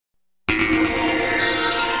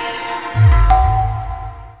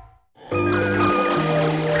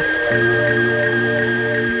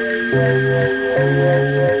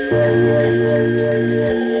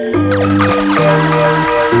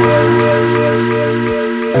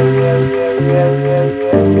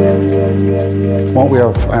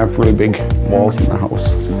Well, I have really big walls in the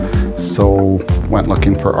house, so went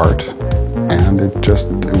looking for art, and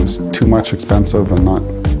it was too much expensive and not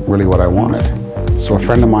really what I wanted. So a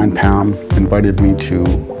friend of mine, Pam, invited me to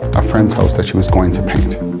a friend's house that she was going to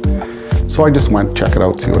paint. So I just went check it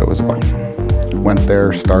out, see what it was about. Went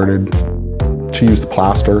there, started. She used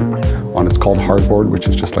plaster on, it's called hardboard, which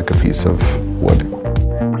is just like a piece of wood.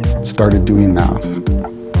 Started doing that,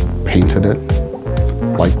 painted it,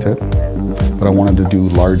 liked it, but I wanted to do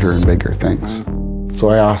larger and bigger things. So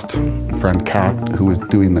I asked friend Kat, who was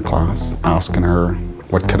doing the class, asking her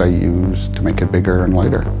what could I use to make it bigger and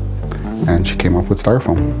lighter. And she came up with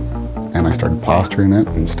Styrofoam. And I started plastering it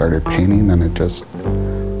and started painting, and it just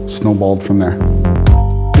snowballed from there.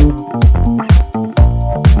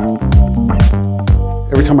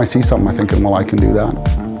 Every time I see something, I'm thinking, well, I can do that.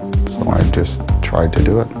 So I just tried to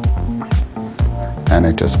do it. And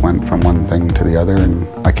it just went from one thing to the other, and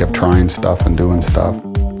I kept trying stuff and doing stuff.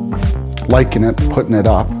 Liking it, putting it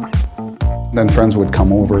up. Then friends would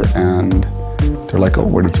come over and they're like, oh,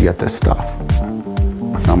 where did you get this stuff?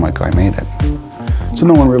 And I'm like, I made it. So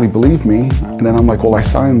no one really believed me, and then I'm like, well, I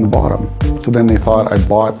signed the bottom. So then they thought I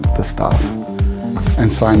bought the stuff and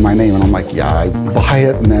signed my name, and I'm like, yeah, I buy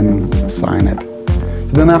it and then sign it.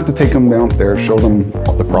 So then I have to take them downstairs, show them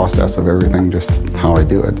the process of everything, just how I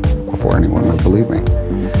do it, before anyone would believe me.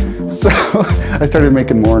 So I started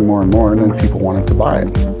making more and more and more, and then people wanted to buy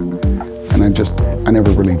it. And I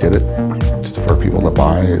never really did it just for people to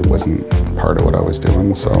buy. It wasn't part of what I was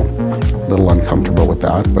doing, so a little uncomfortable with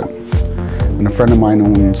that. But and a friend of mine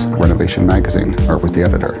owns Renovation magazine, or was the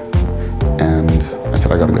editor. And I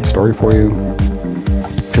said, I got a good story for you.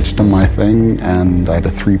 Pitched him my thing, and I had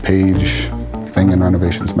a 3-page thing in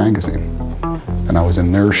Renovations magazine. And I was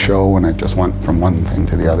in their show, and I just went from one thing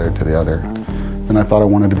to the other to the other. Then I thought I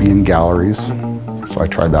wanted to be in galleries, so I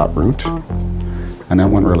tried that route, and that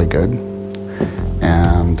went really good.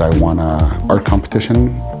 And I won an art competition,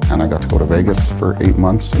 and I got to go to Vegas for 8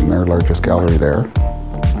 months in their largest gallery there.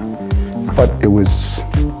 But it was,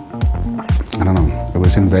 I don't know, it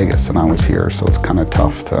was in Vegas and I was here, so it's kind of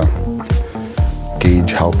tough to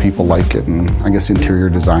gauge how people like it. And I guess interior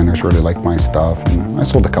designers really like my stuff. And I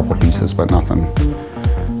sold a couple pieces, but nothing.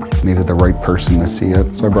 Needed the right person to see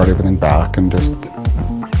it. So I brought everything back and just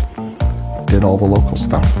did all the local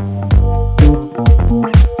stuff.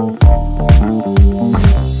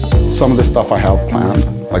 Some of the stuff I have planned,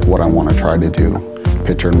 like what I want to try to do,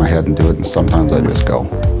 picture in my head and do it, and sometimes I just go.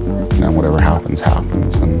 And then whatever happens,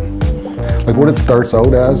 happens. And like what it starts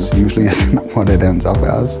out as usually isn't what it ends up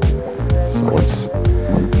as. So it's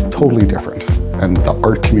totally different. And the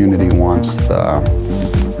art community wants the,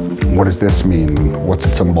 what does this mean? What's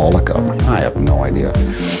it symbolic of? I have no idea.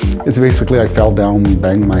 It's basically I fell down,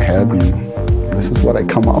 banged my head, and this is what I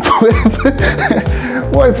come up with.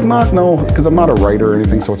 Well, it's not, no, because I'm not a writer or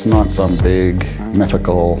anything, so it's not some big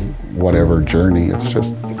mythical whatever journey. It's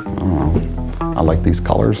just, I don't know, I like these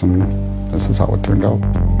colors, and this is how it turned out.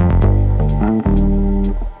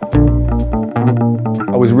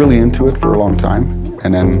 I was really into it for a long time,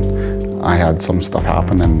 and then I had some stuff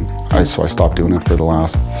happen, and so I stopped doing it for the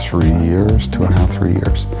last 3 years, 2.5, 3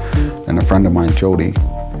 years. And a friend of mine, Jody,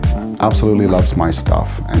 absolutely loves my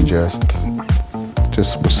stuff, and just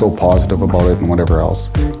was so positive about it and whatever else.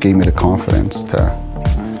 Gave me the confidence to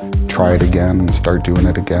try it again and start doing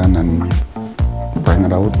it again and bring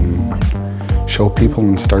it out and show people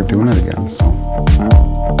and start doing it again. So.